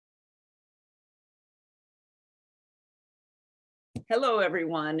Hello,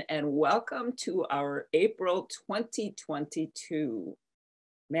 everyone, and welcome to our April 2022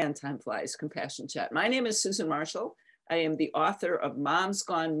 Man Time Flies Compassion Chat. My name is Susan Marshall. I am the author of Mom's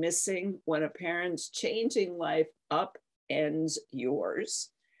Gone Missing, When a Parent's Changing Life Upends Yours,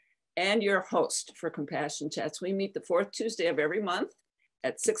 and your host for Compassion Chats. We meet the fourth Tuesday of every month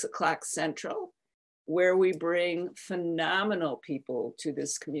at 6 o'clock Central, where we bring phenomenal people to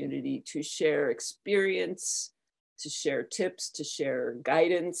this community to share experience, to share tips, to share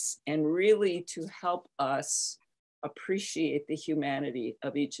guidance, and really to help us appreciate the humanity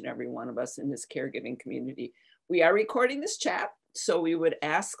of each and every one of us in this caregiving community. We are recording this chat, so we would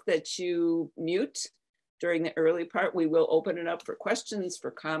ask that you mute during the early part. We will open it up for questions, for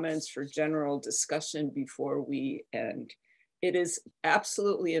comments, for general discussion before we end. It is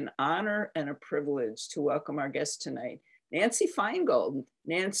absolutely an honor and a privilege to welcome our guest tonight, Nancy Feingold.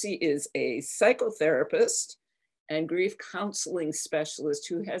 Nancy is a psychotherapist and grief counseling specialist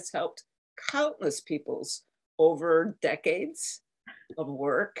who has helped countless peoples over decades of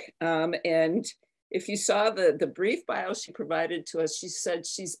work. And if you saw the brief bio she provided to us, she said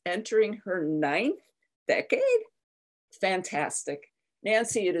she's entering her 9th decade. Fantastic.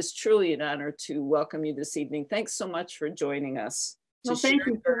 Nancy, it is truly an honor to welcome you this evening. Thanks so much for joining us to share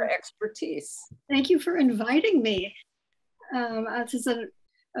your expertise. Thank you for inviting me. This is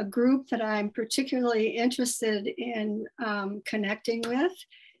a group that I'm particularly interested in connecting with,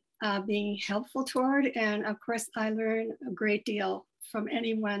 being helpful toward, and of course I learn a great deal from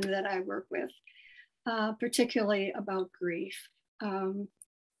anyone that I work with, particularly about grief.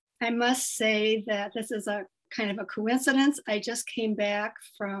 I must say that this is a kind of a coincidence. I just came back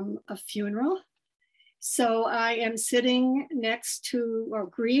from a funeral. So I am sitting next to, or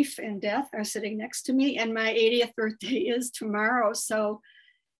grief and death are sitting next to me, and my 80th birthday is tomorrow. So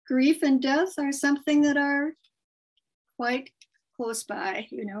grief and death are something that are quite close by.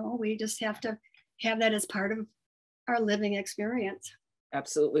 You know, we just have to have that as part of our living experience.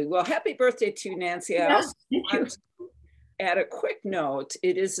 Absolutely. Well, happy birthday to Nancy. I also want to add a quick note.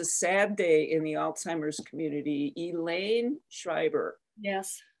 It is a sad day in the Alzheimer's community. Elaine Schreiber,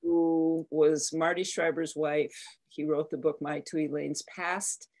 yes, who was Marty Schreiber's wife. He wrote the book, My Two Elaines,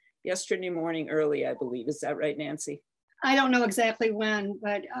 passed yesterday morning early, I believe. Is that right, Nancy? I don't know exactly when,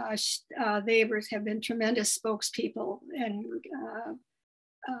 but they have been tremendous spokespeople and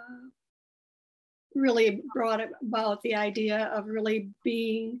really brought about the idea of really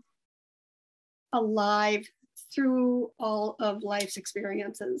being alive through all of life's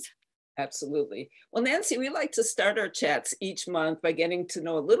experiences. Absolutely. Well, Nancy, we like to start our chats each month by getting to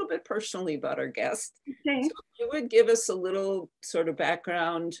know a little bit personally about our guest. Okay. So you would give us a little sort of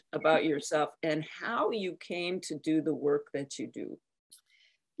background about yourself and how you came to do the work that you do.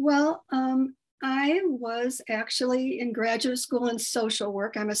 Well, I was actually in graduate school in social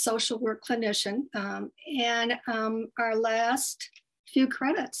work. I'm a social work clinician. And our last few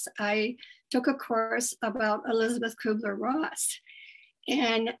credits, I took a course about Elizabeth Kubler-Ross.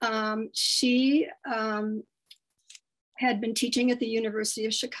 And she had been teaching at the University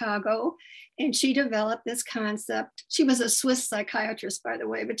of Chicago, and she developed this concept. She was a Swiss psychiatrist, by the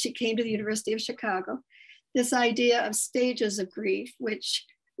way, but she came to the University of Chicago. This idea of stages of grief, which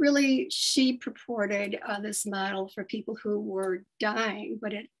really she purported this model for people who were dying,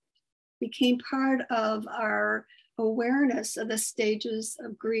 but it became part of our awareness of the stages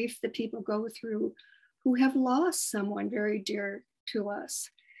of grief that people go through who have lost someone very dear to us.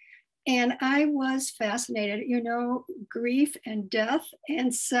 And I was fascinated. You know, grief and death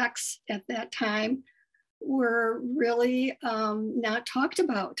and sex at that time were really not talked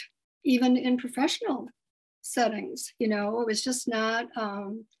about, even in professional settings. You know, it was just not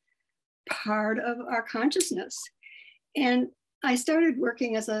part of our consciousness. And I started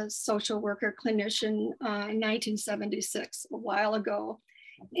working as a social worker clinician in 1976, a while ago.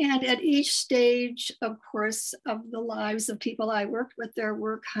 And at each stage, of course, of the lives of people I worked with, there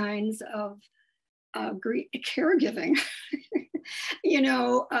were kinds of caregiving, you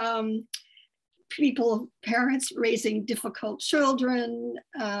know, parents raising difficult children,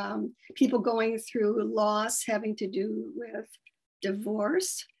 people going through loss having to do with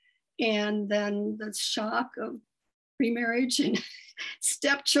divorce, and then the shock of remarriage and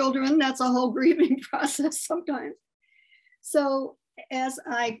stepchildren. That's a whole grieving process sometimes. So as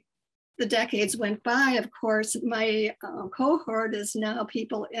the decades went by, of course, my cohort is now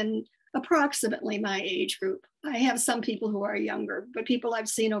people in approximately my age group. I have some people who are younger, but people I've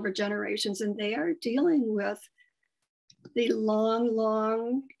seen over generations, and they are dealing with the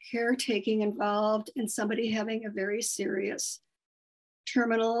long caretaking involved in somebody having a very serious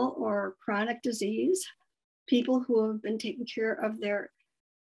terminal or chronic disease. people who have been taking care of their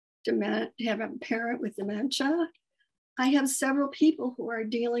have a parent with dementia. I have several people who are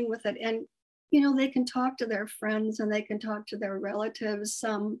dealing with it, and they can talk to their friends and they can talk to their relatives,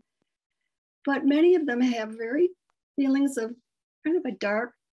 but many of them have very feelings of kind of a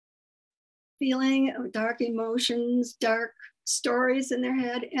dark feeling, of dark emotions, dark stories in their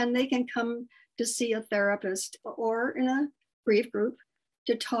head, and they can come to see a therapist or in a grief group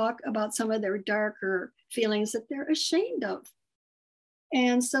to talk about some of their darker feelings that they're ashamed of.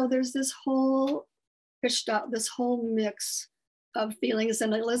 And so there's this whole mix of feelings.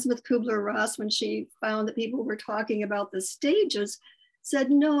 And Elizabeth Kubler-Ross, when she found that people were talking about the stages, said,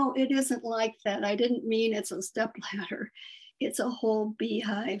 no, it isn't like that. I didn't mean it's a stepladder. It's a whole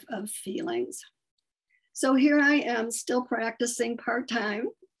beehive of feelings. So here I am still practicing part-time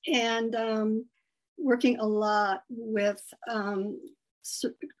and working a lot with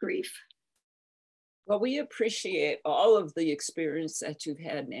grief. Well, we appreciate all of the experience that you've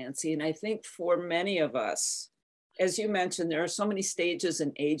had, Nancy. And I think for many of us, as you mentioned, there are so many stages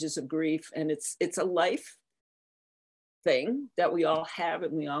and ages of grief, and it's a life thing that we all have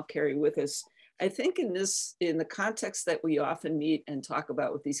and we all carry with us. I think in the context that we often meet and talk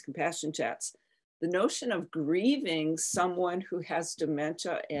about with these compassion chats, the notion of grieving someone who has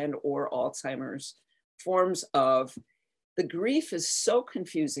dementia and or Alzheimer's forms of the grief is so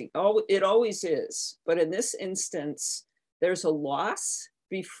confusing. Oh, it always is. But in this instance, there's a loss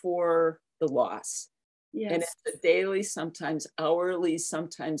before the loss. Yes. And it's a daily, sometimes hourly,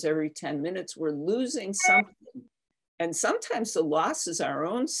 sometimes every 10 minutes, we're losing something. And sometimes the loss is our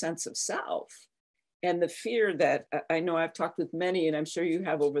own sense of self. And the fear that I know I've talked with many, and I'm sure you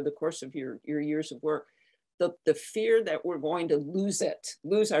have over the course of your years of work, the fear that we're going to lose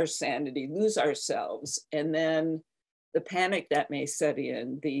our sanity, lose ourselves, and then the panic that may set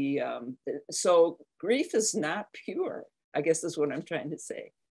in. So grief is not pure, I guess is what I'm trying to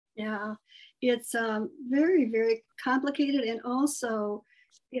say. Yeah, it's very, very complicated. And also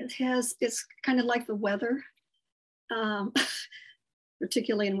it's kind of like the weather,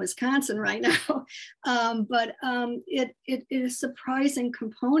 particularly in Wisconsin right now. But it is surprising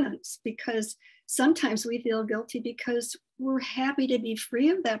components, because sometimes we feel guilty because we're happy to be free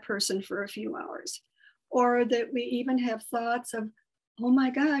of that person for a few hours. Or that we even have thoughts of, oh my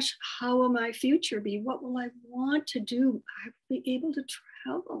gosh, how will my future be? What will I want to do? I will be able to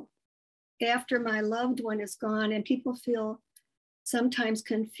travel after my loved one is gone. And people feel sometimes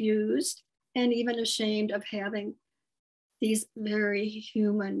confused and even ashamed of having these very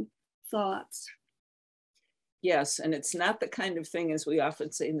human thoughts. Yes, and it's not the kind of thing, as we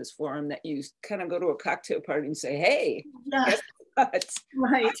often say in this forum, that you kind of go to a cocktail party and say, hey, Yeah. guess what?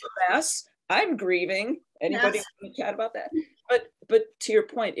 Right. I'm a mess. I'm grieving. Anybody Yes. want to chat about that? But to your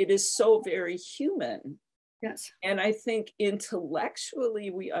point, it is so very human. Yes. And I think intellectually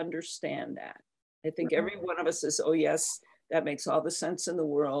we understand that. I think every one of us says, oh yes, that makes all the sense in the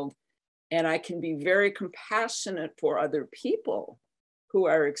world. And I can be very compassionate for other people who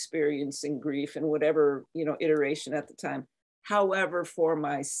are experiencing grief in whatever, iteration at the time. However, for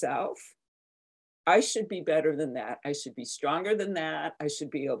myself, I should be better than that. I should be stronger than that. I should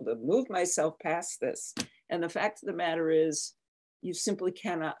be able to move myself past this. And the fact of the matter is, you simply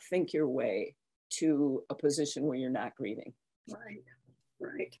cannot think your way to a position where you're not grieving. Right,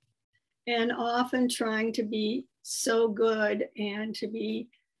 right. And often trying to be so good and to be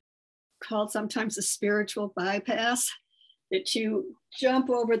called sometimes a spiritual bypass, that you jump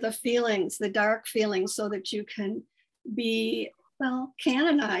over the feelings, the dark feelings, so that you can be, well,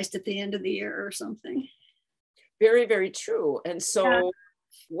 canonized at the end of the year or something. Very, very true. And so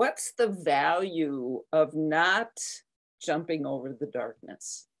what's the value of not jumping over the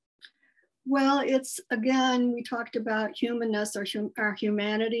darkness? Well, it's, again, we talked about humanness, our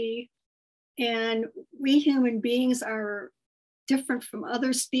humanity, and we human beings are different from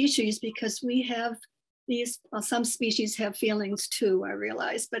other species because we have these, some species have feelings too, I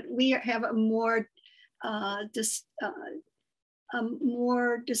realize, but we have a more distinct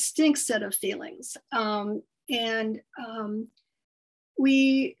set of feelings.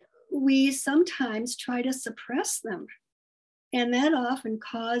 We sometimes try to suppress them. And that often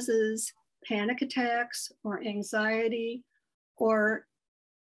causes panic attacks or anxiety or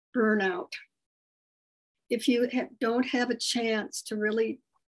burnout. If you don't have a chance to really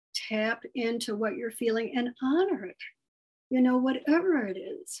tap into what you're feeling and honor it, whatever it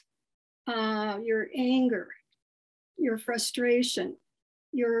is, your anger, your frustration,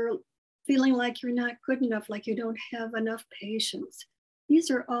 your feeling like you're not good enough, like you don't have enough patience.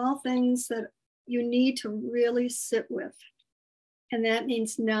 These are all things that you need to really sit with. And that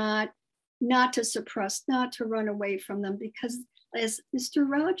means not not to suppress, not to run away from them, because as Mr.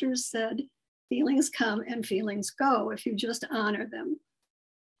 Rogers said, feelings come and feelings go if you just honor them.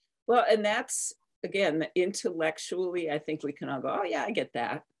 Well, and that's, again, intellectually, I think we can all go, oh yeah, I get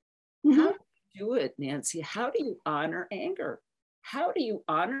that. Mm-hmm. How do you do it, Nancy? How do you honor anger? How do you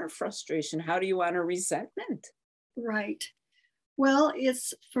honor frustration? How do you honor resentment? Right. Well,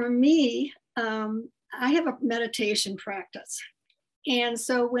 it's for me, I have a meditation practice. And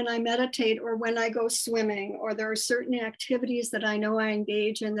so when I meditate or when I go swimming, or there are certain activities that I know I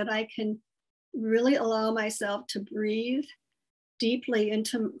engage in, that I can really allow myself to breathe deeply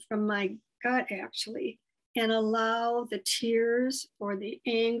into from my gut, actually, and allow the tears or the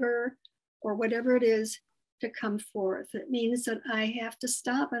anger or whatever it is to come forth. It means that I have to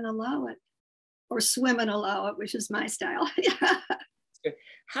stop and allow it, or swim and allow it, which is my style.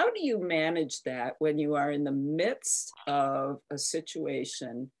 How do you manage that when you are in the midst of a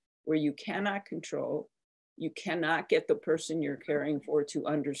situation where you cannot control, you cannot get the person you're caring for to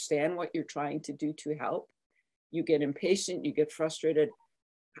understand what you're trying to do to help? You get impatient, you get frustrated.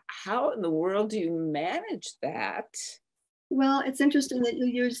 How in the world do you manage that? Well, it's interesting that you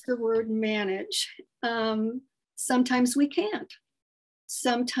use the word manage. Sometimes we can't.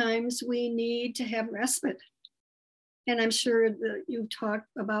 Sometimes we need to have respite. And I'm sure that you've talked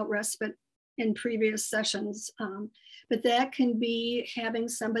about respite in previous sessions, but that can be having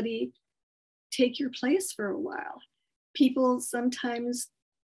somebody take your place for a while. People sometimes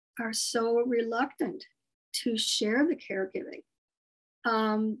are so reluctant to share the caregiving.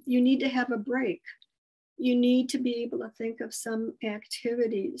 You need to have a break. You need to be able to think of some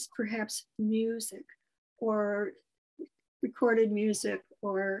activities, perhaps music or recorded music,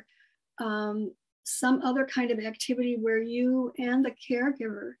 or some other kind of activity where you and the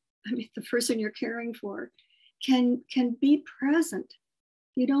caregiver, I mean, the person you're caring for, can be present.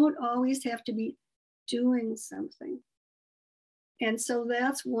 You don't always have to be doing something. And so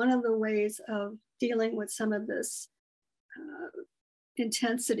that's one of the ways of dealing with some of this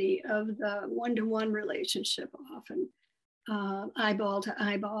intensity of the one-to-one relationship, often eyeball to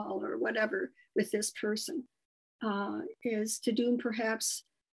eyeball or whatever with this person, is to do perhaps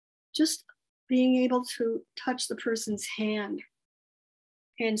just being able to touch the person's hand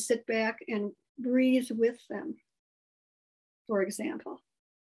and sit back and breathe with them, for example.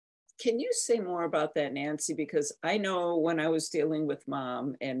 Can you say more about that, Nancy? Because I know when I was dealing with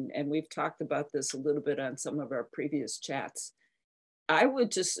Mom, and we've talked about this a little bit on some of our previous chats, I would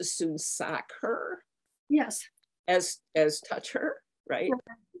just as soon sock her, yes, as touch her, right?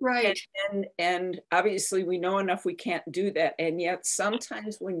 Right. And obviously we know enough we can't do that. And yet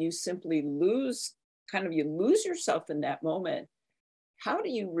sometimes when you simply lose yourself in that moment, how do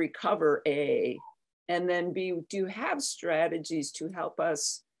you recover, A, and then B, do you have strategies to help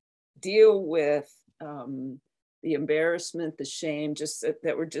us deal with the embarrassment, the shame, just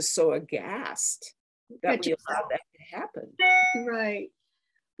that we're just so aghast that we allow that to happen? Right.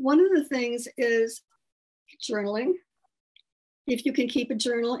 One of the things is journaling. If you can keep a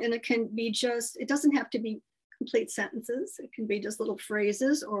journal, and it can be just, it doesn't have to be complete sentences. It can be just little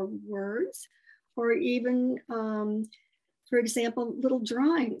phrases or words, or even, for example, little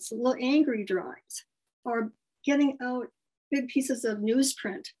drawings, little angry drawings, or getting out big pieces of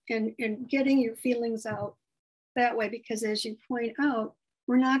newsprint and getting your feelings out that way. Because as you point out,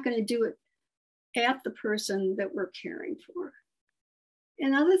 we're not going to do it at the person that we're caring for.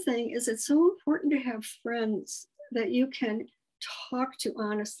 Another thing is, it's so important to have friends that you can talk to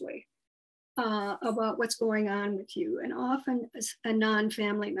honestly about what's going on with you, and often as a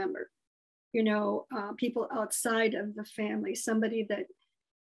non-family member, people outside of the family, somebody that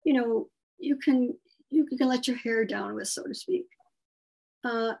you can let your hair down with, so to speak.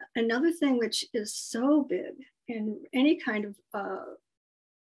 Another thing which is so big in any kind of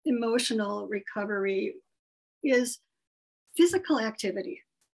emotional recovery is physical activity.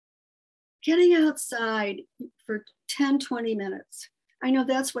 Getting outside for 10, 20 minutes. I know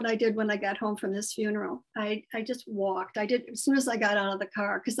that's what I did when I got home from this funeral. I just walked. I did as soon as I got out of the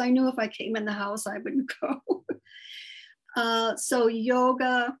car, because I knew if I came in the house, I wouldn't go. So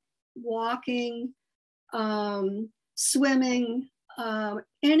yoga, walking, swimming,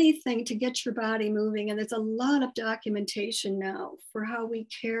 anything to get your body moving. And there's a lot of documentation now for how we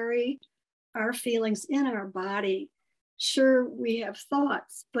carry our feelings in our body. Sure, we have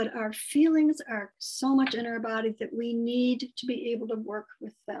thoughts, but our feelings are so much in our body that we need to be able to work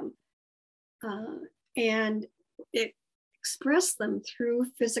with them and express them through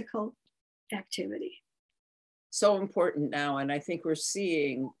physical activity. So important now. And I think we're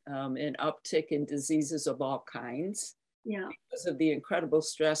seeing an uptick in diseases of all kinds. Yeah. because of the incredible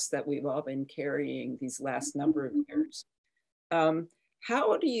stress that we've all been carrying these last number of years.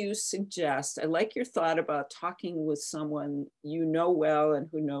 How do you suggest, I like your thought about talking with someone you know well and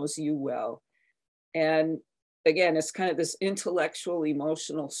who knows you well. And again, it's kind of this intellectual,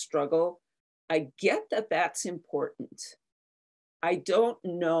 emotional struggle. I get that that's important. I don't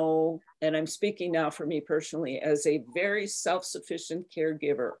know, and I'm speaking now for me personally, as a very self-sufficient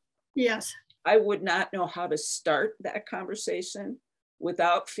caregiver, Yes. I would not know how to start that conversation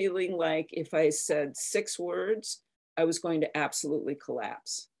without feeling like if I said 6 words, I was going to absolutely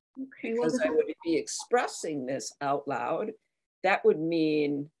collapse. Okay. Well, Because I would be expressing this out loud. That would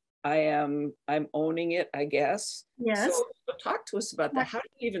mean I'm owning it, I guess. yes. So talk to us about that. How do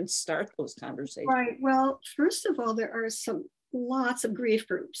you even start those conversations? Right. Well, first of all, there are lots of grief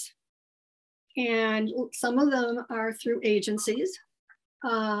groups, and some of them are through agencies,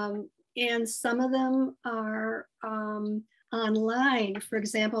 and some of them are online. For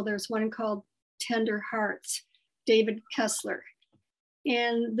example, there's one called Tender Hearts, David Kessler.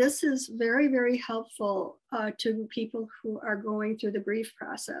 And this is very, very helpful to people who are going through the grief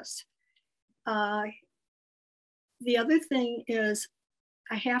process. The other thing is,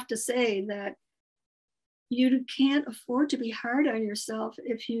 I have to say that you can't afford to be hard on yourself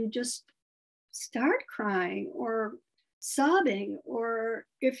if you just start crying or sobbing, or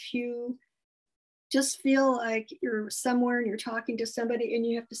if you just feel like you're somewhere and you're talking to somebody and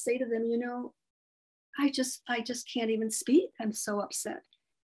you have to say to them, you know, I just can't even speak. I'm so upset.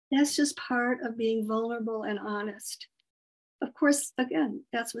 That's just part of being vulnerable and honest. Of course, again,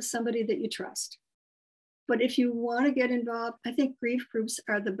 that's with somebody that you trust. But if you want to get involved, I think grief groups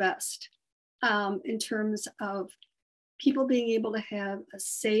are the best in terms of people being able to have a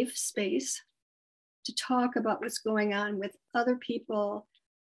safe space to talk about what's going on with other people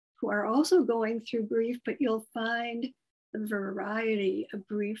who are also going through grief, but you'll find a variety of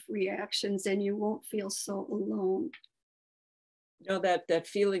grief reactions and you won't feel so alone. You know, that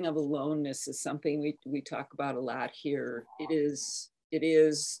feeling of aloneness is something we talk about a lot here. It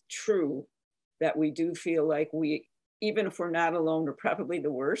is true that we do feel like we, even if we're not alone, we're probably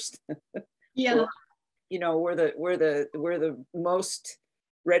the worst. Yeah. We're, you know, we're the most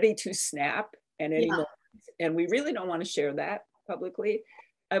ready to snap at any moment, and we really don't want to share that publicly.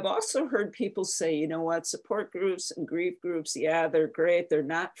 I've also heard people say, you know what, support groups and grief groups, yeah, they're great. They're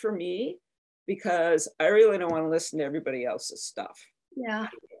not for me because I really don't want to listen to everybody else's stuff. Yeah.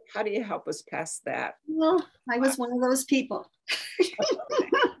 How do you help us past that? Well, I was one of those people.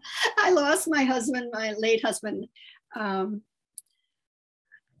 I lost my husband, my late husband, in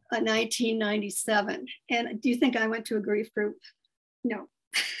 1997. And do you think I went to a grief group? No.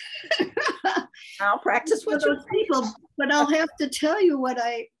 I'll practice with those people, but I'll have to tell you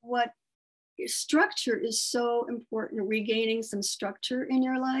what structure is so important, regaining some structure in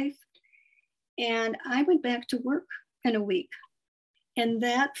your life. And I went back to work in a week. And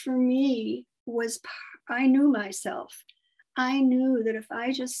that for me was, I knew myself. I knew that if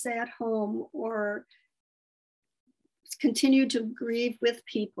I just sat home or continued to grieve with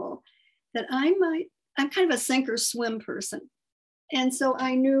people, that I'm kind of a sink or swim person. And so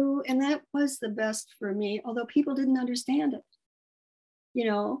I knew, and that was the best for me, although people didn't understand it, you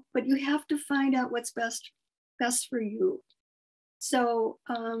know, but you have to find out what's best for you. So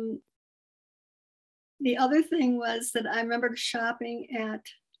the other thing was that I remember shopping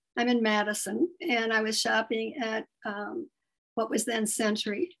I'm in Madison, and I was shopping at what was then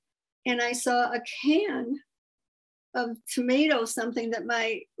Century, and I saw a can of tomato something that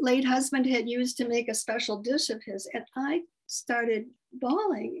my late husband had used to make a special dish of his, and I started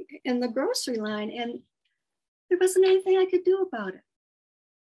bawling in the grocery line, and there wasn't anything I could do about it.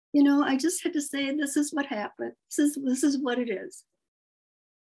 You know, I just had to say, this is what happened. This is what it is.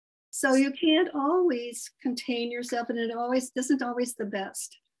 So you can't always contain yourself, and it isn't always the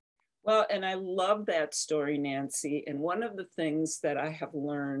best. Well, and I love that story, Nancy. And one of the things that I have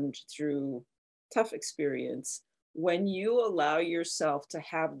learned through tough experience, when you allow yourself to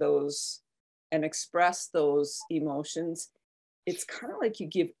have those and express those emotions, it's kind of like you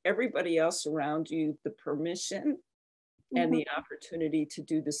give everybody else around you the permission and the opportunity to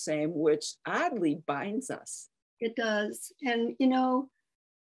do the same, which oddly binds us. It does. And, you know,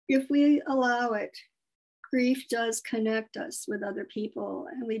 if we allow it, grief does connect us with other people,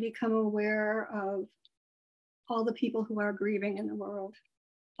 and we become aware of all the people who are grieving in the world,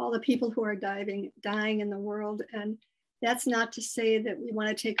 all the people who are dying in the world. And that's not to say that we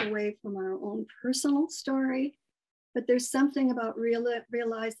want to take away from our own personal story, but there's something about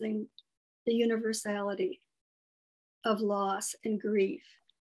realizing the universality of loss and grief,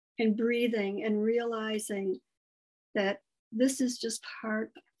 and breathing and realizing that this is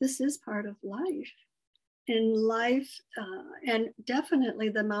part of life. And life, and definitely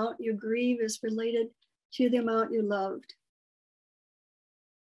the amount you grieve is related to the amount you loved.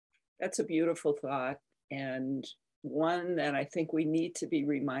 That's a beautiful thought, and one that I think we need to be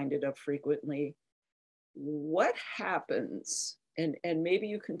reminded of frequently. What happens, and maybe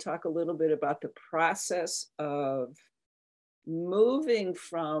you can talk a little bit about the process of moving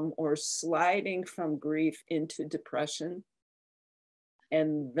from or sliding from grief into depression,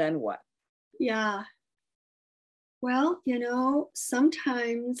 and then what? Yeah. Well,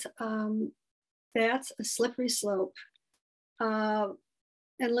 sometimes that's a slippery slope.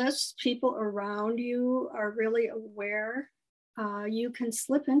 Unless people around you are really aware, you can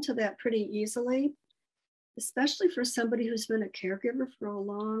slip into that pretty easily, especially for somebody who's been a caregiver for a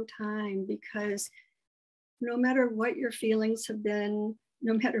long time, because no matter what your feelings have been,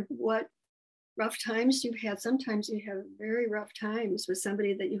 no matter what rough times you've had, sometimes you have very rough times with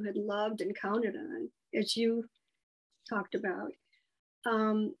somebody that you had loved and counted on, as you talked about,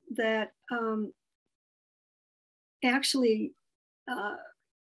 actually,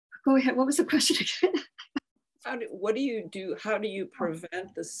 go ahead, what was the question again? What do you do? How do you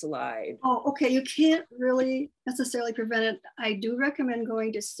prevent the slide? Oh, okay, you can't really necessarily prevent it. I do recommend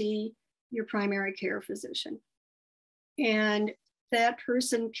going to see your primary care physician. And that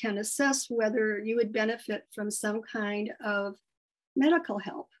person can assess whether you would benefit from some kind of medical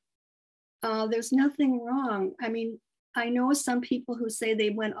help. There's nothing wrong. I mean, I know some people who say they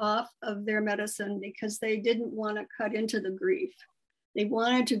went off of their medicine because they didn't want to cut into the grief. They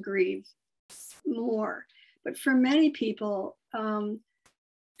wanted to grieve more. But for many people,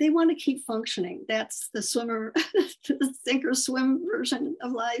 they want to keep functioning. That's the swimmer, the sink or swim version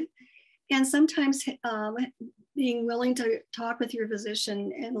of life. And sometimes being willing to talk with your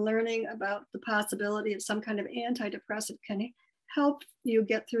physician and learning about the possibility of some kind of antidepressant can help you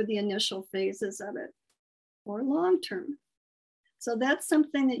get through the initial phases of it, or long term. So that's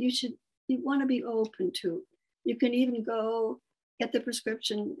something that you want to be open to. You can even go get the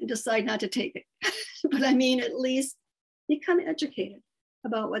prescription and decide not to take it. But I mean, at least become educated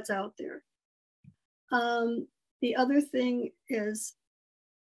about what's out there. The other thing is,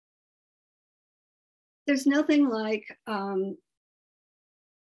 there's nothing like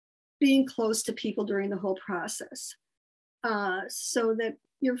being close to people during the whole process, so that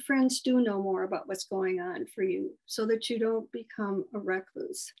your friends do know more about what's going on for you, so that you don't become a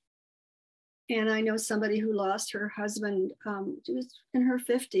recluse. And I know somebody who lost her husband. She was in her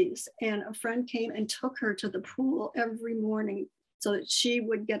 50s, and a friend came and took her to the pool every morning so that she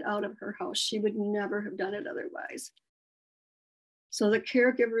would get out of her house. She would never have done it otherwise. So the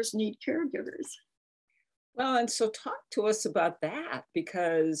caregivers need caregivers. Well, and so talk to us about that,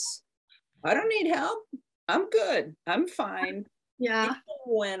 because I don't need help. I'm good. I'm fine. Yeah. Even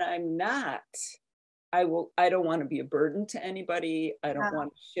when I'm not, I don't want to be a burden to anybody. I don't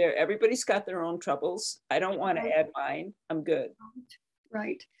want to share. Everybody's got their own troubles. I don't want to add mine. I'm good.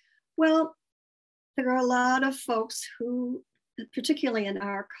 Right. Well, there are a lot of folks who, particularly in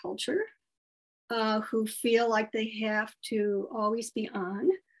our culture, who feel like they have to always be on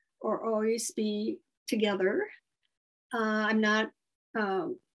or always be together. I'm not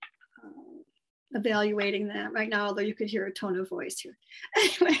evaluating that right now, although you could hear a tone of voice here.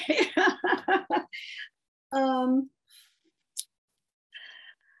 Anyway,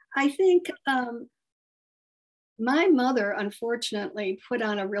 I think my mother, unfortunately, put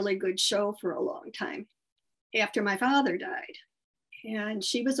on a really good show for a long time after my father died. And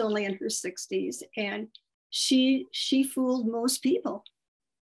she was only in her 60s, and she fooled most people.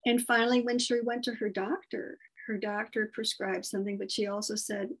 And finally, when she went to her doctor prescribed something, but she also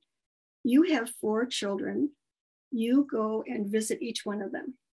said, you have 4 children, you go and visit each one of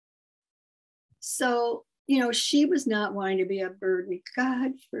them. So, she was not wanting to be a burden.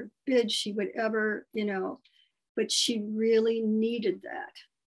 God forbid she would ever, but she really needed that.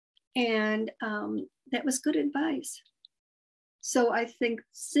 And that was good advice. So I think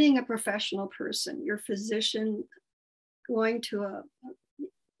seeing a professional person, your physician, going to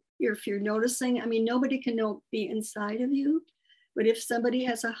if you're noticing, I mean, nobody can be inside of you, but if somebody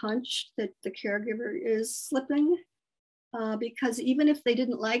has a hunch that the caregiver is slipping, because even if they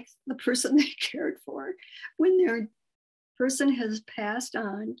didn't like the person they cared for, when their person has passed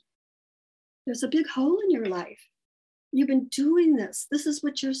on, there's a big hole in your life. You've been doing this. This is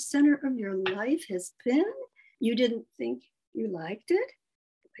what your center of your life has been. You didn't think you liked it,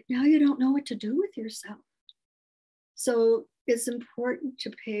 but now you don't know what to do with yourself. So it's important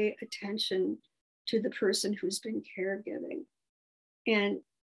to pay attention to the person who's been caregiving. And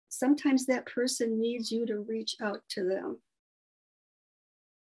sometimes that person needs you to reach out to them,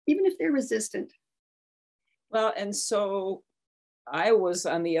 even if they're resistant. Well, and so I was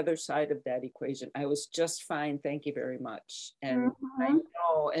on the other side of that equation. I was just fine, thank you very much. And I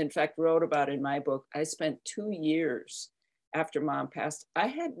know, in fact, wrote about in my book, I spent 2 years after mom passed. I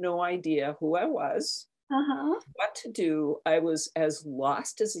had no idea who I was, what to do. I was as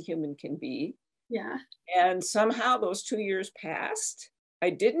lost as a human can be. Yeah. And somehow those 2 years passed. I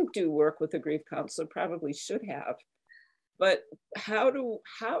didn't do work with a grief counselor, probably should have. But how do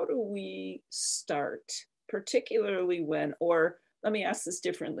we start, particularly when, or let me ask this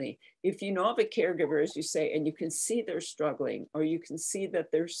differently. If you know of a caregiver, as you say, and you can see they're struggling, or you can see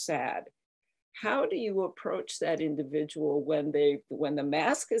that they're sad, how do you approach that individual when the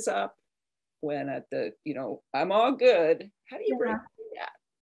mask is up, when at the, I'm all good? How do you break through that?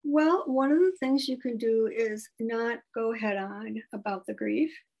 Well, one of the things you can do is not go head on about the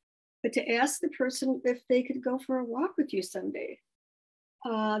grief, but to ask the person if they could go for a walk with you someday,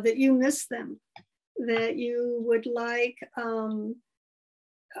 that you miss them, that you would like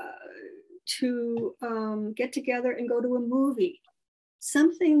to get together and go to a movie,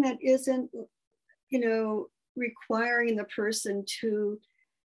 something that isn't, requiring the person to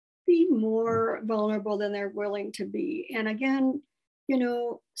be more vulnerable than they're willing to be. And again,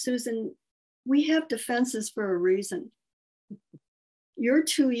 Susan, we have defenses for a reason. Your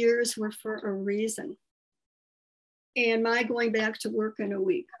 2 years were for a reason. And my going back to work in a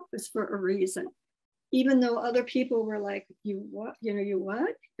week was for a reason. Even though other people were like, you what? You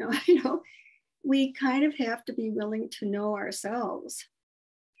what? We kind of have to be willing to know ourselves.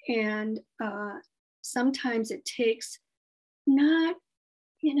 And sometimes it takes not,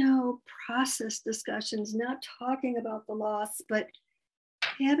 process discussions, not talking about the loss, but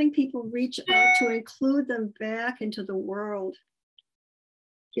having people reach out to include them back into the world.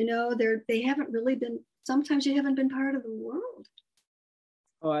 They haven't really been, sometimes you haven't been part of the world.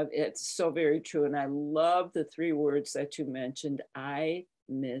 Oh, it's so very true. And I love the 3 words that you mentioned. I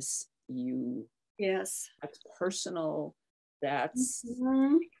miss you. Yes. That's personal. That's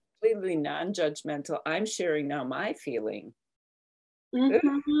completely non-judgmental. I'm sharing now my feeling.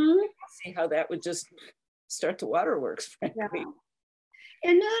 See how that would just start the waterworks, frankly. Yeah.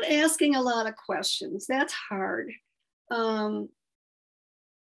 And not asking a lot of questions. That's hard.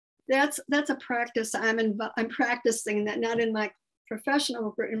 That's a practice I'm practicing that, not in my professional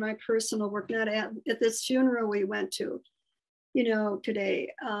work, but in my personal work, not at this funeral we went to,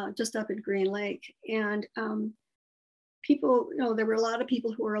 today, just up at Green Lake. And people, there were a lot of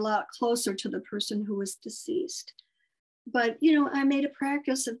people who were a lot closer to the person who was deceased. But, I made a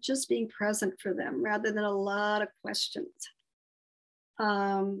practice of just being present for them rather than a lot of questions.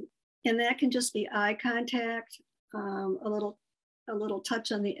 And that can just be eye contact, a little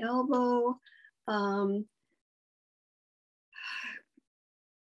touch on the elbow.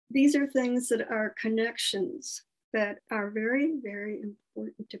 These are things that are connections that are very, very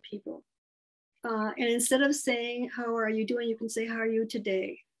important to people. And instead of saying, how are you doing? You can say, how are you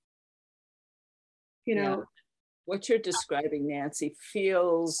today? Yeah. What you're describing, Nancy,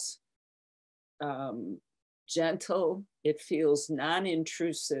 feels gentle. It feels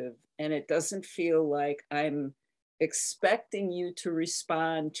non-intrusive, and it doesn't feel like I'm expecting you to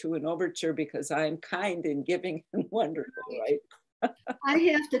respond to an overture because I'm kind and giving and wonderful, right? I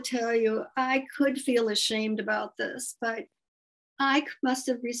have to tell you, I could feel ashamed about this, but I must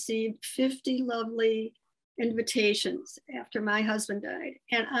have received 50 lovely invitations after my husband died,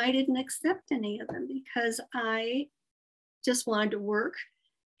 and I didn't accept any of them because I just wanted to work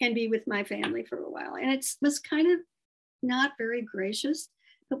and be with my family for a while. And it was kind of not very gracious,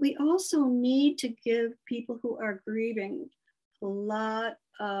 but we also need to give people who are grieving a lot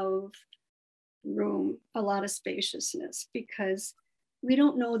of room, a lot of spaciousness, because we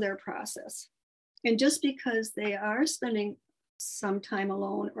don't know their process. And just because they are spending some time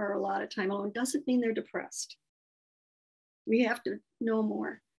alone or a lot of time alone doesn't mean they're depressed. We have to know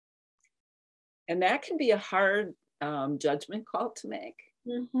more. And that can be a hard judgment call to make.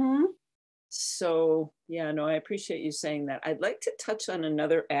 So, yeah, no, I appreciate you saying that. I'd like to touch on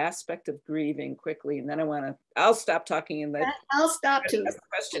another aspect of grieving quickly, and then I'll stop talking and I'll stop too.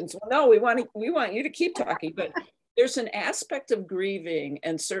 Questions. Well, no, we want you to keep talking, but there's an aspect of grieving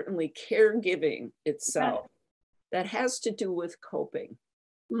and certainly caregiving itself that has to do with coping.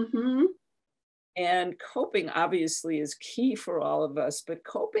 And coping obviously is key for all of us, but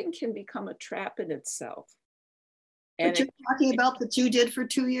coping can become a trap in itself. But you're talking about that you did for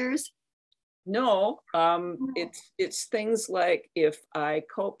 2 years? No, it's things like if I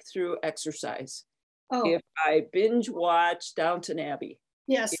cope through exercise, if I binge watch Downton Abbey,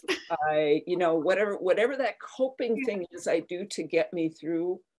 Yes. I, you know, whatever that coping thing is I do to get me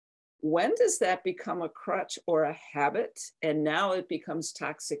through, when does that become a crutch or a habit? And now it becomes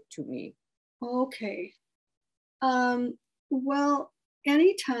toxic to me. Okay. Well,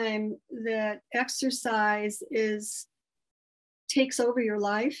 anytime that exercise takes over your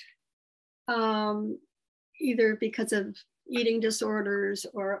life, either because of eating disorders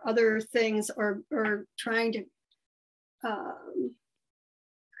or other things, or trying to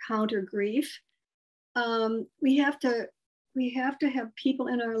counter grief, we have to have people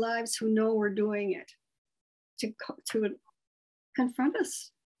in our lives who know we're doing it to confront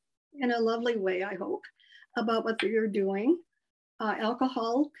us in a lovely way, I hope, about what you're doing.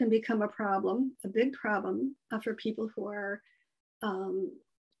 Alcohol can become a problem, a big problem for people who are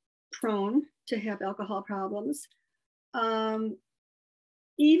prone to have alcohol problems.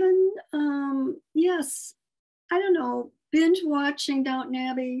 Yes, I don't know, binge watching Downton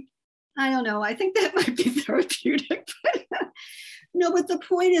Abbey. I don't know. I think that might be therapeutic. No, but the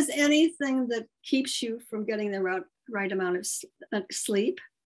point is anything that keeps you from getting the right amount of sleep,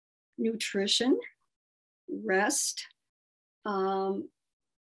 nutrition, rest, and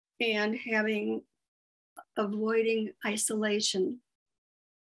avoiding isolation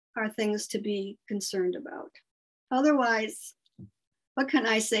are things to be concerned about. Otherwise, what can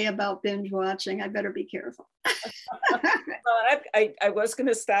I say about binge watching? I better be careful. I was going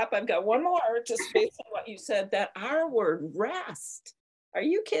to stop. I've got one more just based on what you said, that R word, rest. Are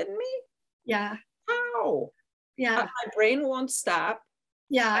you kidding me? Yeah. How? Yeah. My brain won't stop.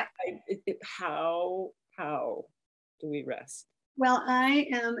 Yeah. How do we rest? Well, I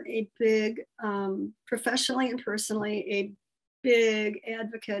am a big, professionally and personally, a big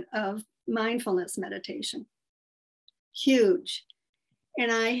advocate of mindfulness meditation. Huge.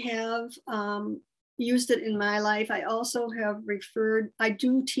 And I have used it in my life. I also have I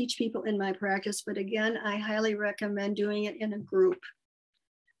do teach people in my practice, but again, I highly recommend doing it in a group.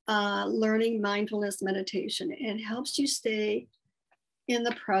 Learning mindfulness meditation. It helps you stay in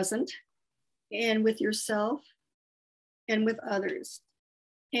the present and with yourself and with others.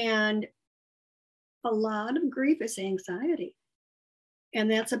 And a lot of grief is anxiety, and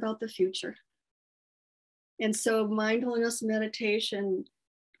that's about the future. And so mindfulness meditation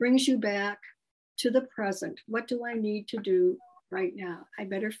brings you back to the present. What do I need to do right now? I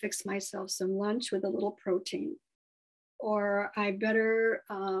better fix myself some lunch with a little protein, or I better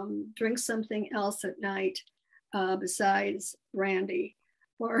drink something else at night besides brandy,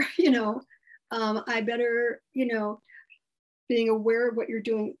 or, I better, being aware of what you're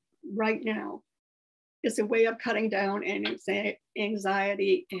doing right now is a way of cutting down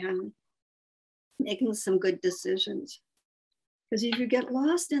anxiety and making some good decisions. Because if you get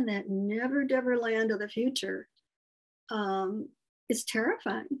lost in that never land of the future, it's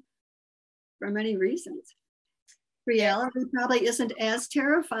terrifying for many reasons. Reality probably isn't as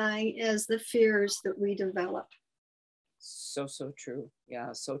terrifying as the fears that we develop. So true.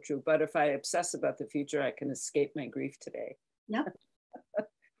 Yeah, so true. But if I obsess about the future, I can escape my grief today. Yep.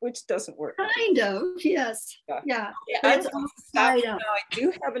 Which doesn't work. Kind of, yes. Yeah. I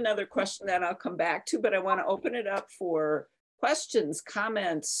do have another question that I'll come back to, but I want to open it up for questions,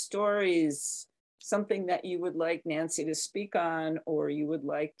 comments, stories, something that you would like Nancy to speak on, or you would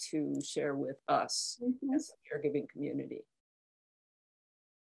like to share with us as a caregiving community.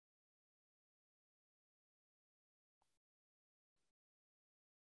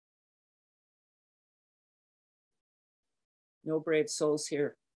 No brave souls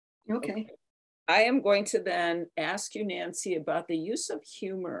here. Okay. I am going to then ask you, Nancy, about the use of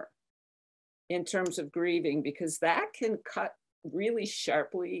humor in terms of grieving, because that can cut really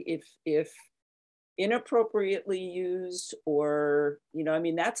sharply if inappropriately used, or,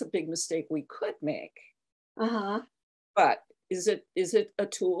 that's a big mistake we could make. But is it a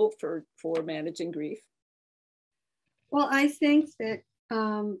tool for managing grief? Well, I think that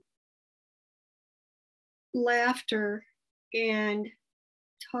laughter and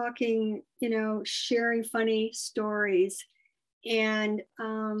talking, sharing funny stories and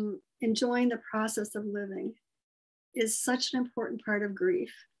enjoying the process of living is such an important part of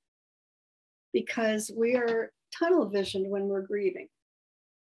grief, because we are tunnel visioned when we're grieving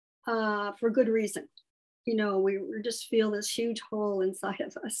for good reason. We just feel this huge hole inside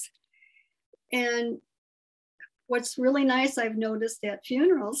of us. And what's really nice, I've noticed at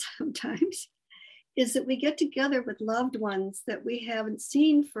funerals sometimes, is that we get together with loved ones that we haven't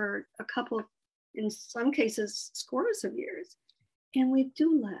seen for a couple, in some cases, scores of years. And we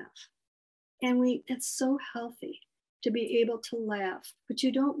do laugh. And it's so healthy to be able to laugh, but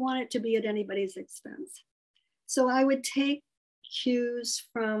you don't want it to be at anybody's expense. So I would take cues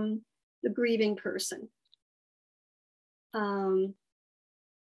from the grieving person.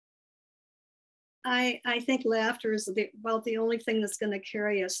 I think laughter is the only thing that's going to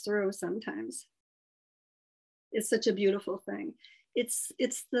carry us through sometimes. It's such a beautiful thing. It's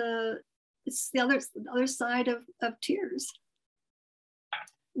the other side of tears.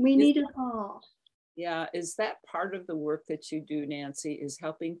 We need it all. Yeah, is that part of the work that you do, Nancy, is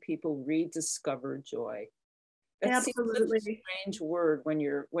helping people rediscover joy? That Absolutely. seems such a strange word when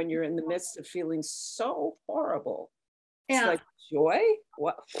you're in the midst of feeling so horrible. It's like joy?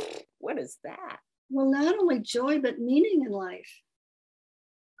 What is that? Well, not only joy, but meaning in life.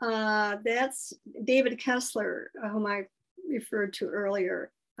 That's David Kessler, whom I referred to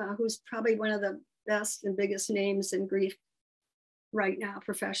earlier, who's probably one of the best and biggest names in grief right now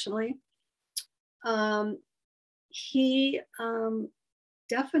professionally. He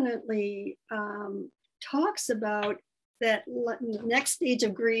definitely talks about that next stage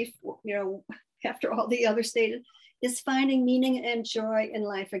of grief, after all the other stages, is finding meaning and joy in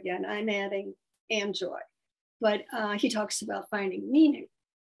life again. I'm adding and joy, but he talks about finding meaning.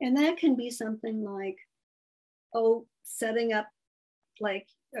 And that can be something like, setting up like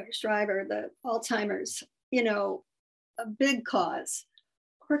Shriver, the Alzheimer's, a big cause,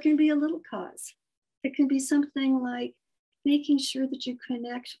 or it can be a little cause. It can be something like making sure that you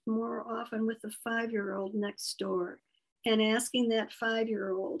connect more often with the 5-year-old next door and asking that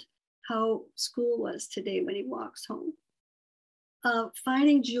 5-year-old how school was today when he walks home.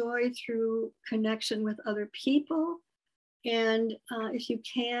 Finding joy through connection with other people. And if you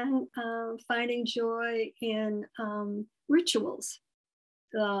can, finding joy in rituals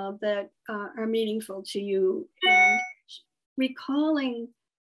that are meaningful to you, and recalling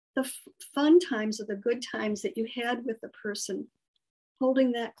the fun times or the good times that you had with the person,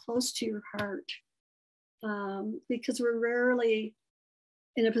 holding that close to your heart, because we're rarely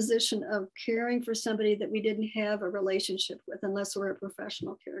in a position of caring for somebody that we didn't have a relationship with, unless we're a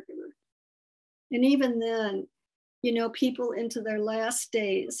professional caregiver. And even then, people into their last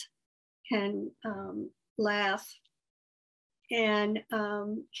days can laugh and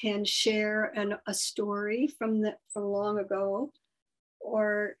can share a story from long ago,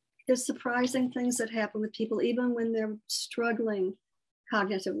 or there's surprising things that happen with people even when they're struggling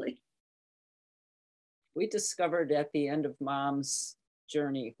cognitively. We discovered at the end of Mom's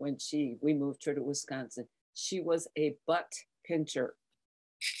journey when we moved her to Wisconsin, she was a butt pincher.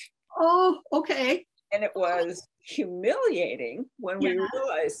 Oh, okay. And it was humiliating when we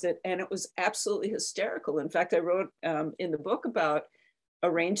realized it, and it was absolutely hysterical. In fact, I wrote in the book about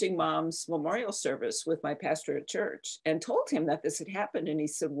arranging Mom's memorial service with my pastor at church and told him that this had happened. And he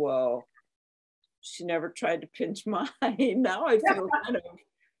said, well, she never tried to pinch mine. Now I feel kind of,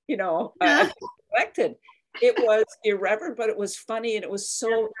 neglected. It was irreverent, but it was funny. And it was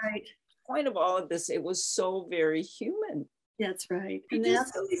so, right. The point of all of this, it was so very human. That's right. And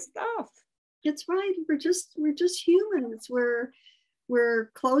that's silly stuff. It's right. We're just humans.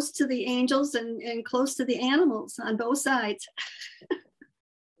 We're close to the angels and close to the animals on both sides.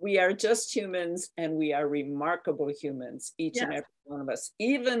 We are just humans, and we are remarkable humans, each and every one of us.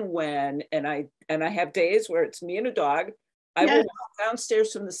 Even when, and I have days where it's me and a dog, I will walk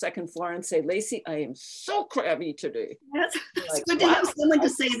downstairs from the second floor and say, Lacey, I am so crabby today. It's good to have someone to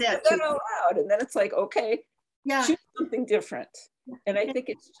say that to. Out loud. And then it's like, okay, choose something different. And I think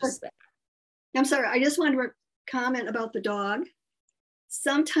it's just that. I'm sorry, I just wanted to comment about the dog.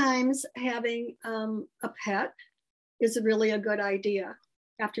 Sometimes having a pet is really a good idea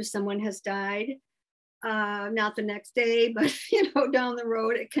after someone has died. Not the next day, but down the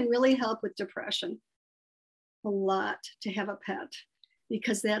road, it can really help with depression a lot to have a pet,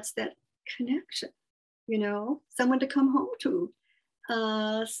 because that's that connection, someone to come home to,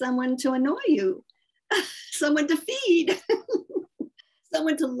 someone to annoy you, someone to feed,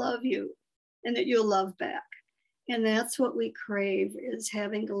 someone to love you, and that you'll love back. And that's what we crave, is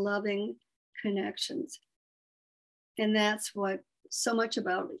having loving connections. And that's what so much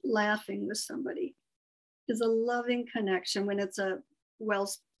about laughing with somebody is, a loving connection when it's a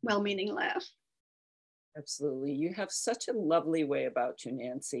well-meaning laugh. Absolutely. You have such a lovely way about you,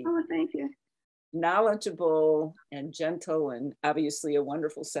 Nancy. Oh, thank you. Knowledgeable and gentle, and obviously a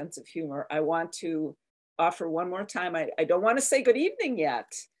wonderful sense of humor. I want to offer one more time. I don't want to say good evening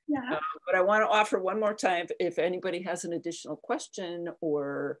yet, but I want to offer one more time if anybody has an additional question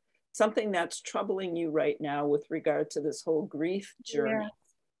or something that's troubling you right now with regard to this whole grief journey.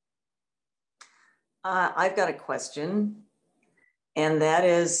 I've got a question, and that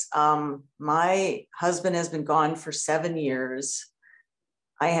is, my husband has been gone for 7 years.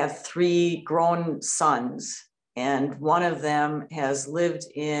 I have 3 grown sons, and one of them has lived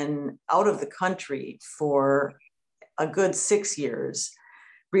out of the country for a good 6 years,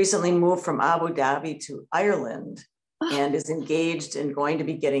 recently moved from Abu Dhabi to Ireland, and is engaged and going to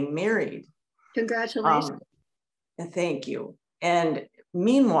be getting married. Congratulations. And thank you. And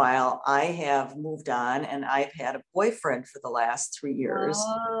meanwhile, I have moved on and I've had a boyfriend for the last 3 years.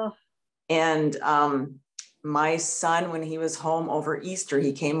 Oh. And my son, when he was home over Easter,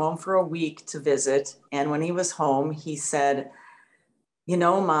 he came home for a week to visit. And when he was home, he said, you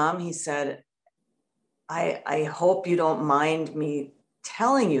know, Mom, he said, I hope you don't mind me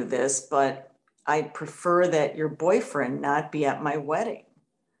telling you this, but I prefer that your boyfriend not be at my wedding.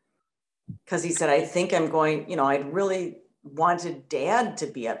 Because he said, I think I'm going, you know, I'd really wanted Dad to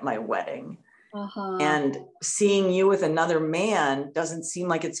be at my wedding. And seeing you with another man doesn't seem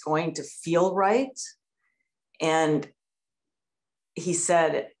like it's going to feel right. And he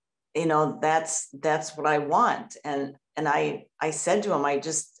said, you know, that's what I want. And I said to him,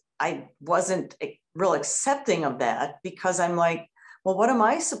 I wasn't real accepting of that, because I'm like, well, what am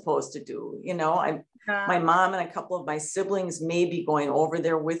I supposed to do? You know, my mom and a couple of my siblings may be going over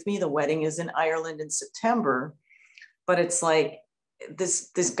there with me. The wedding is in Ireland in September, but it's like,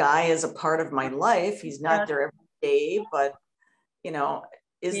 this guy is a part of my life. He's not there every day, but you know,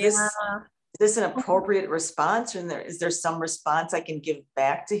 is this an appropriate response? And is there some response I can give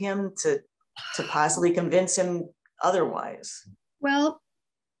back to him to possibly convince him otherwise? Well,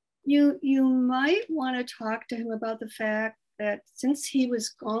 you might want to talk to him about the fact that since he was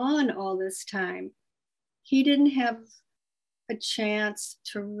gone all this time, he didn't have a chance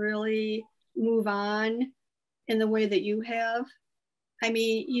to really move on in the way that you have. I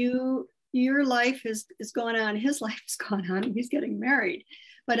mean, your life is gone on, his life is gone on, he's getting married.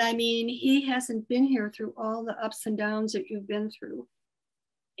 But I mean, he hasn't been here through all the ups and downs that you've been through.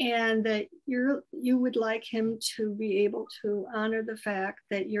 And that you would like him to be able to honor the fact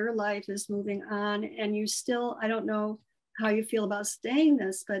that your life is moving on, and you still, I don't know how you feel about saying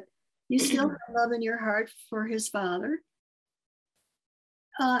this, but you still have love in your heart for his father.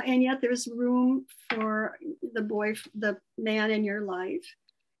 And yet there's room for the man in your life.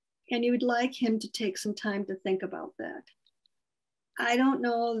 And you would like him to take some time to think about that. I don't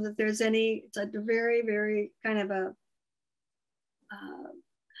know that there's it's a very, very kind of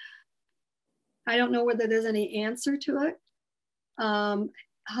I don't know whether there's any answer to it.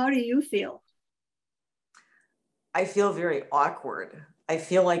 How do you feel? I feel very awkward. I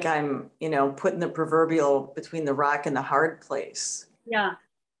feel like I'm, you know, putting the proverbial between the rock and the hard place. Yeah.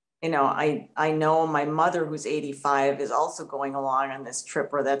 You know, I know my mother, who's 85, is also going along on this trip,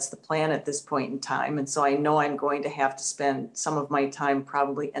 or that's the plan at this point in time. And so I know I'm going to have to spend some of my time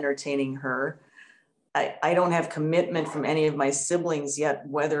probably entertaining her. I don't have commitment from any of my siblings yet,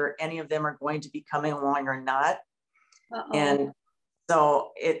 whether any of them are going to be coming along or not. And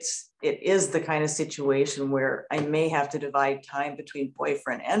so it is the kind of situation where I may have to divide time between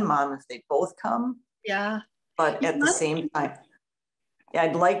boyfriend and mom if they both come. Yeah. But at the same time, yeah,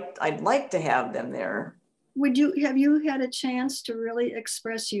 I'd like to have them there. Have you had a chance to really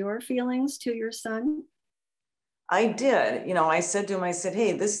express your feelings to your son? I did. You know, I said to him, I said,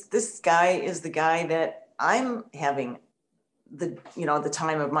 hey, this guy is the guy that I'm having the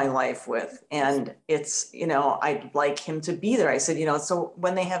time of my life with. And it's, you know, I'd like him to be there. I said, you know, so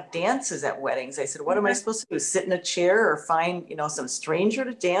when they have dances at weddings, I said, what am I supposed to do? Sit in a chair or find, you know, some stranger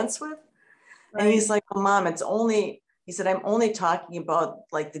to dance with? Right. And he's like, well, Mom, he said, I'm only talking about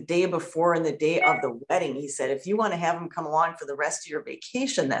like the day before and the day of the wedding. He said, if you want to have him come along for the rest of your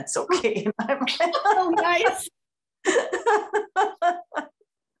vacation, that's okay. And I'm like, oh, nice.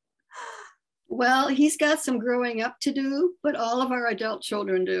 Well, he's got some growing up to do, but all of our adult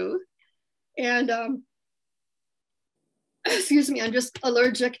children do. And excuse me, I'm just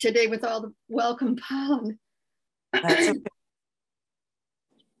allergic today with all the welcome pollen. That's okay.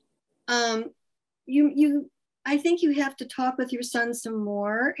 I think you have to talk with your son some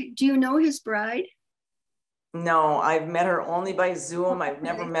more. Do you know his bride? No, I've met her only by Zoom. I've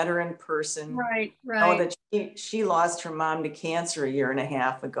never met her in person. Right. I know that she lost her mom to cancer 1.5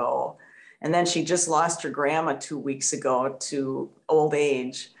 years ago. And then she just lost her grandma 2 weeks ago to old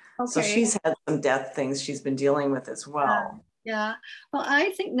age. Okay. So she's had some death things she's been dealing with as well. Yeah. Well,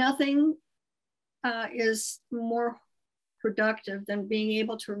 I think nothing is more productive than being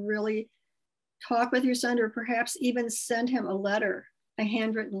able to really talk with your son, or perhaps even send him a letter, a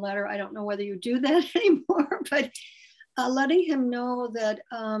handwritten letter. I don't know whether you do that anymore, but letting him know that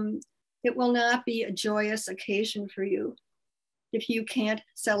it will not be a joyous occasion for you if you can't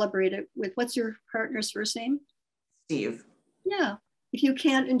celebrate it with, what's your partner's first name? Steve. Yeah, if you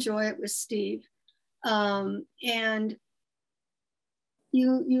can't enjoy it with Steve. And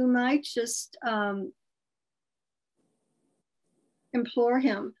you might just implore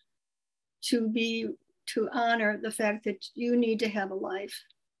him to honor the fact that you need to have a life.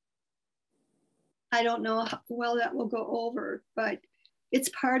 I don't know how well that will go over, but it's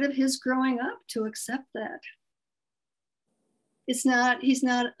part of his growing up to accept that. He's not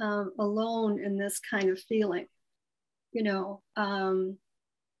alone in this kind of feeling, you know,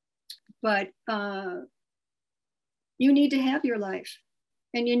 but you need to have your life,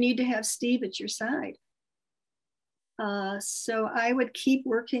 and you need to have Steve at your side. So I would keep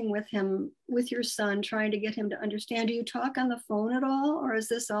working with him, with your son, trying to get him to understand. Do you talk on the phone at all, or is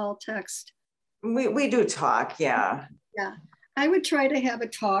this all text? We do talk, yeah. Yeah, I would try to have a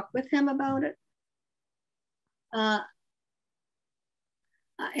talk with him about it. And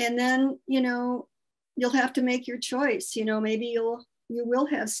then, you know, you'll have to make your choice. You know, maybe you will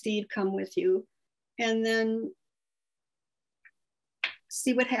have Steve come with you, and then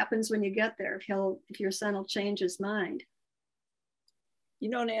see what happens when you get there. If your son will change his mind. You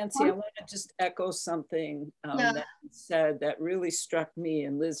know, Nancy, I want to just echo something that you said that really struck me,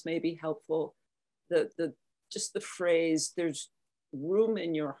 and Liz may be helpful. Just the phrase, there's room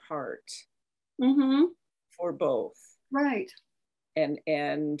in your heart for both. Right.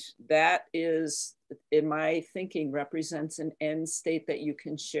 And that is, in my thinking, represents an end state that you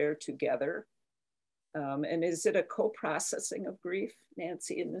can share together. And is it a co-processing of grief,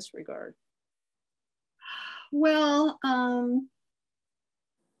 Nancy, in this regard? Well,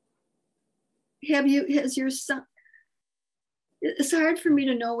 has your son, it's hard for me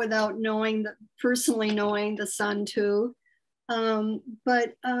to know without personally knowing the son too.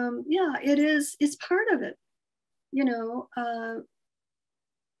 But yeah, it's part of it. You know,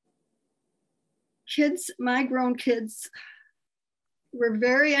 my grown kids were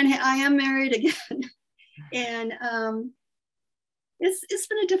very unhappy. I am married again. And it's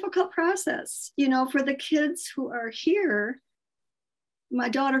been a difficult process, you know, for the kids who are here. My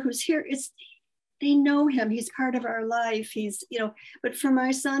daughter who's here, they know him. He's part of our life. He's, you know, but for my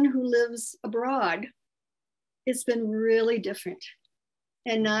son who lives abroad, it's been really different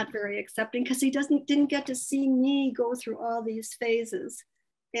and not very accepting, because he didn't get to see me go through all these phases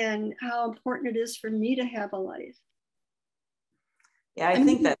and how important it is for me to have a life. Yeah, I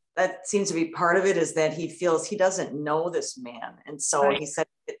think that seems to be part of it, is that he feels he doesn't know this man. And so right. he said,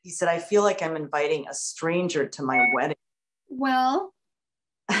 I feel like I'm inviting a stranger to my wedding. Well,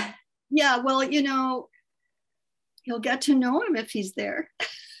 yeah, well, you know, you'll get to know him if he's there.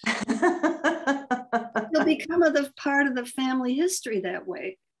 He'll become part of the family history that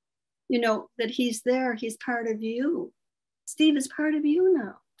way. You know, that he's there, he's part of you. Steve is part of you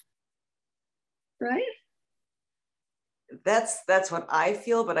now. Right? That's what I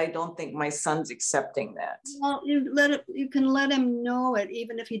feel, but I don't think my son's accepting that. Well, you can let him know it,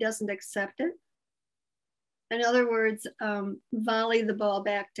 even if he doesn't accept it. In other words, volley the ball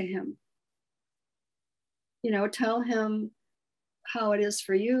back to him. You know, tell him how it is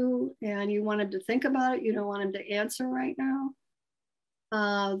for you, and you want him to think about it. You don't want him to answer right now.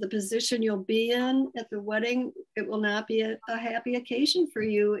 The position you'll be in at the wedding, it will not be a happy occasion for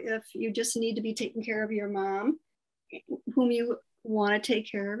you if you just need to be taking care of your mom, whom you want to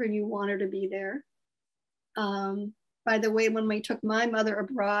take care of, and you want her to be there. By the way, when we took my mother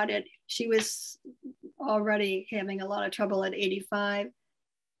abroad, she was already having a lot of trouble at 85.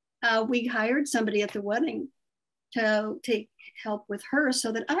 We hired somebody at the wedding to take help with her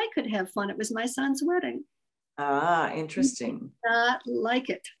so that I could have fun. It was my son's wedding. Ah, interesting. Not like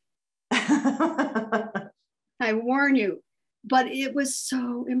it. I warn you. But it was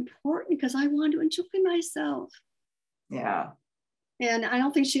so important because I wanted to enjoy myself. Yeah. And I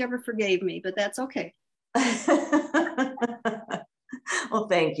don't think she ever forgave me, but that's okay. Well,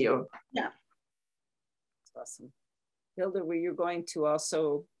 thank you. Yeah. That's awesome. Hilda, were you going to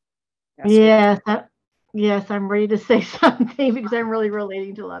also ask? Yes, I'm ready to say something because I'm really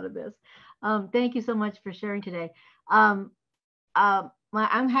relating to a lot of this. Thank you so much for sharing today. My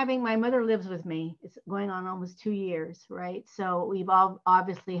mother lives with me. It's going on almost 2 years, right? So we've all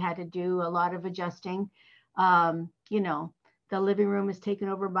obviously had to do a lot of adjusting. You know, the living room is taken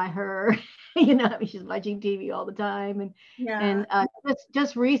over by her. You know, she's watching TV all the time. And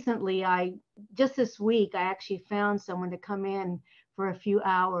just recently, just this week, I actually found someone to come in for a few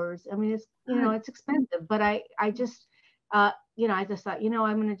hours. I mean, it's, you know, it's expensive, but I just thought, I'm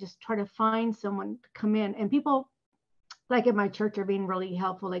going to just try to find someone to come in. And people like at my church are being really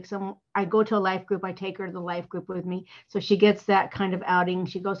helpful. Like I go to a life group, I take her to the life group with me. So she gets that kind of outing.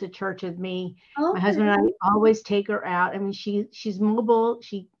 She goes to church with me. Okay. My husband and I always take her out. I mean, she's mobile.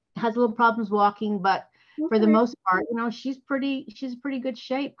 She has a little problems walking, but for the Okay. most part, she's pretty good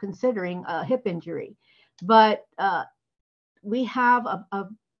shape considering a hip injury. But we have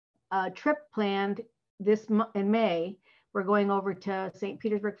a trip planned in May. We're going over to St.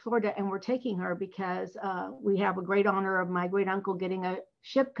 Petersburg, Florida, and we're taking her because we have a great honor of my great uncle getting a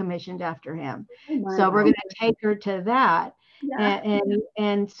ship commissioned after him. Oh, So we're going to take her to that. Yeah.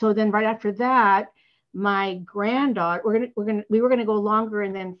 And so then right after that, my granddaughter, we were going to go longer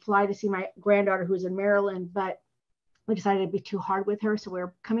and then fly to see my granddaughter who's in Maryland, but we decided it'd be too hard with her. So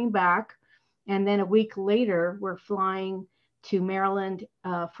we're coming back. And then a week later, we're flying to Maryland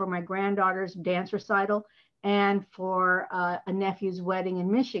for my granddaughter's dance recital and for a nephew's wedding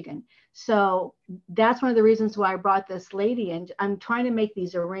in Michigan. So that's one of the reasons why I brought this lady in. I'm trying to make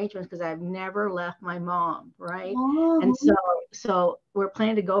these arrangements because I've never left my mom, right? Oh. And so we're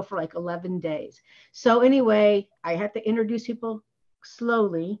planning to go for like 11 days. So anyway, I had to introduce people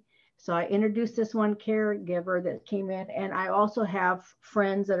slowly. So I introduced this one caregiver that came in, and I also have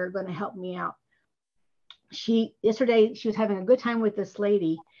friends that are going to help me out. Yesterday she was having a good time with this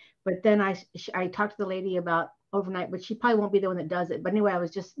lady, but then I talked to the lady about overnight, but she probably won't be the one that does it. But anyway, I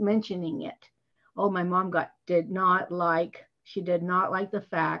was just mentioning it. Oh, my mom did not like the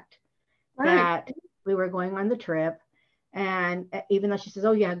fact that we were going on the trip. And even though she says,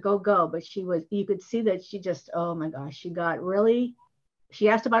 oh yeah, go, but you could see that she just, oh my gosh, she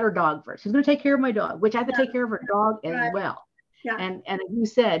asked about her dog first. Who's going to take care of my dog? Which I have to take care of her dog as well. Yeah. And you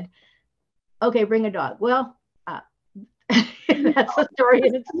said, okay, bring a dog. Well, that's a story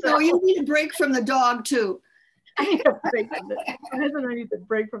in itself. So you need a break from the dog too. I need a break from I need to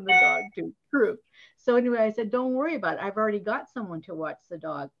break from the dog too. True. So anyway, I said, don't worry about it. I've already got someone to watch the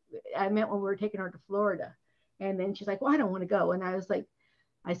dog. I meant when we were taking her to Florida. And then she's like, well, I don't want to go. And I was like,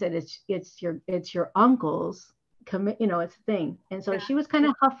 I said, it's your uncle's it's a thing. And so she was kind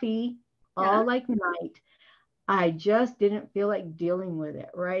of huffy all like night. I just didn't feel like dealing with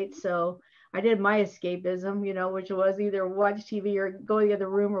it. Right. So I did my escapism, which was either watch TV or go to the other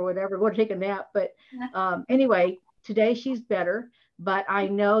room or whatever, go take a nap. But anyway, today she's better, but I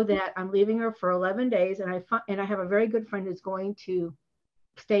know that I'm leaving her for 11 days. And I have a very good friend who's going to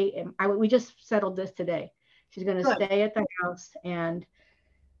stay. We just settled this today. She's going to stay at the house, and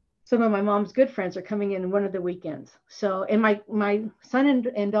some of my mom's good friends are coming in one of the weekends. So, and my son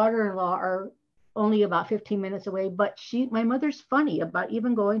and daughter-in-law are only about 15 minutes away, but my mother's funny about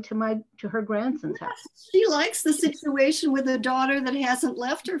even going to her grandson's house. She likes the situation with a daughter that hasn't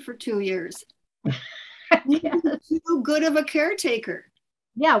left her for 2 years. Too good of a caretaker.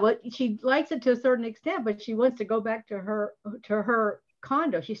 Yeah, well, she likes it to a certain extent, but she wants to go back to her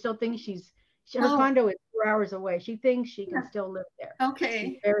condo. She still thinks her condo is 4 hours away. She thinks she can still live there. Okay.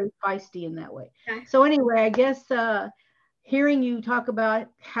 She's very feisty in that way. Okay. So anyway, I guess hearing you talk about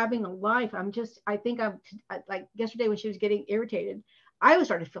having a life, I think I'm like yesterday when she was getting irritated, I was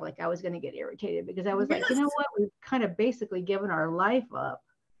starting to feel like I was going to get irritated because I was like, you know what, we've kind of basically given our life up.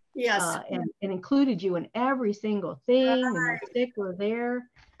 Yes. And included you in every single thing, and you're sick, we're there.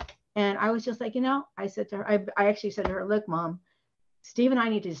 And I was just like, I said to her, I actually said to her, look, Mom, Steve and I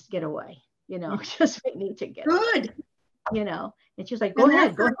need to just get away, just we need to get away, and she's like, go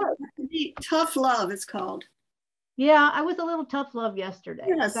ahead. Tough love, it's called. Yeah, I was a little tough love yesterday.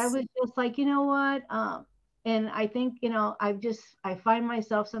 Yes. I was just like, you know what? And I think, I find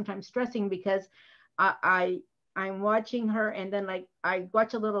myself sometimes stressing because I'm watching her, and then like I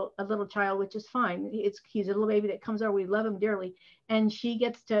watch a little child, which is fine. He's a little baby that comes over. We love him dearly. And she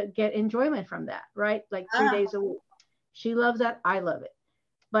gets to get enjoyment from that, right? Like 3 days a week. She loves that. I love it.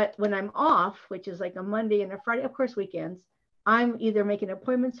 But when I'm off, which is like a Monday and a Friday, of course, weekends, I'm either making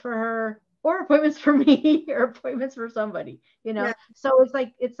appointments for her or appointments for me or appointments for somebody, Yeah. So it's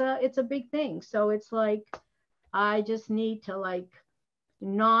like, it's a big thing. So it's like, I just need to like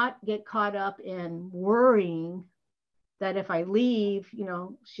not get caught up in worrying that if I leave,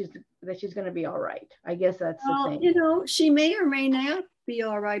 she's going to be all right. I guess that's the thing. She may or may not be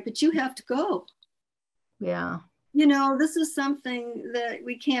all right, but you have to go. Yeah. This is something that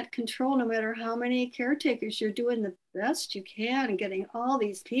we can't control no matter how many caretakers. You're doing the best you can and getting all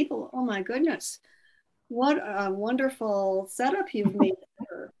these people. Oh my goodness. What a wonderful setup you've made for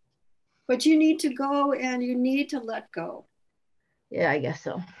her. But you need to go and you need to let go. Yeah, I guess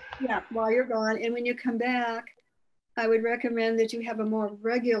so. Yeah, while you're gone. And when you come back, I would recommend that you have a more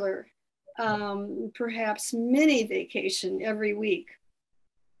regular, perhaps mini vacation every week.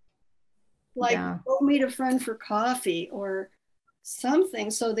 Like go meet a friend for coffee or something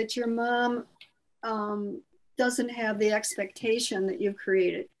so that your mom doesn't have the expectation that you've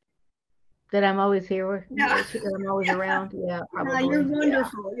created. That I'm always here. Yeah. That I'm always around. Yeah, probably. You're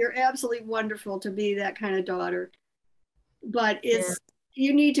wonderful. You're absolutely wonderful to be that kind of daughter. But it's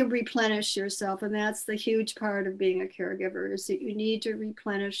you need to replenish yourself, and that's the huge part of being a caregiver, is that you need to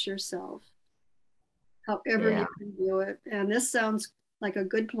replenish yourself however you can do it. And this sounds like a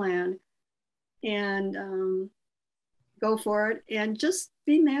good plan. And go for it, and just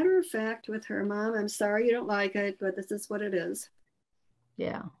be matter of fact with her. Mom, I'm sorry you don't like it, but this is what it is.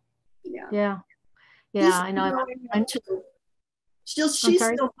 Yeah. She's I know. She's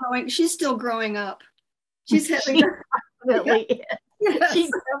still growing. She's still growing up. She's having definitely is. Yes. She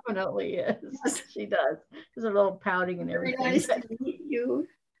definitely is. Yes. She does. She's a little pouting and everything. Very nice to meet you,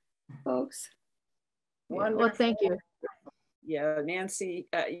 folks. Well, thank you. Yeah, Nancy,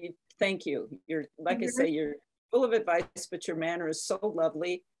 thank you. You're, like I say, you're full of advice, but your manner is so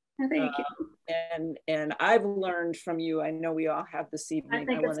lovely. Thank you. And I've learned from you. I know we all have this evening. I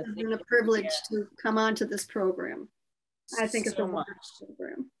think it's been a privilege to come onto this program. I think it's a wonderful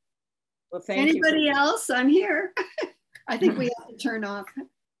program. Well, thank you. Anybody else? I'm here. I think we have to turn off.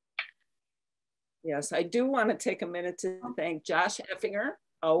 Yes, I do want to take a minute to thank Josh Effinger,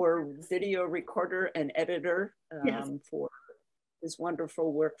 our video recorder and editor, for his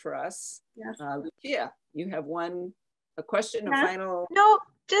wonderful work for us. Yes. Lucia, you have a question, a final? No,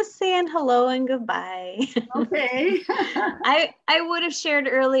 just saying hello and goodbye. Okay. I would have shared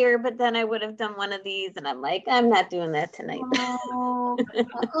earlier, but then I would have done one of these, and I'm like, I'm not doing that tonight.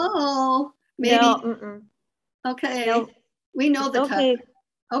 Oh, maybe. No, okay. Nope. We know it's the okay. time.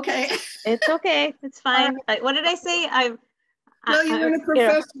 Okay. It's okay. It's fine. What did I say? No, you're in a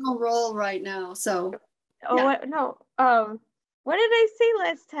professional role right now, so. Oh, yeah. No. What did I say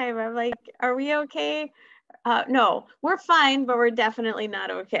last time? I'm like, are we okay? No, we're fine, but we're definitely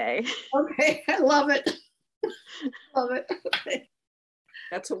not okay. Okay, I love it. Love it. Okay.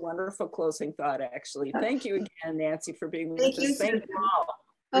 That's a wonderful closing thought, actually. Thank you again, Nancy, for being with us. Thank you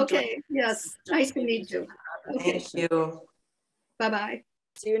all. Okay, yes, nice to meet you. Okay. Thank you. Bye-bye.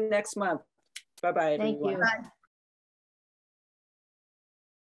 See you next month. Bye-bye, everyone. Thank you. Bye.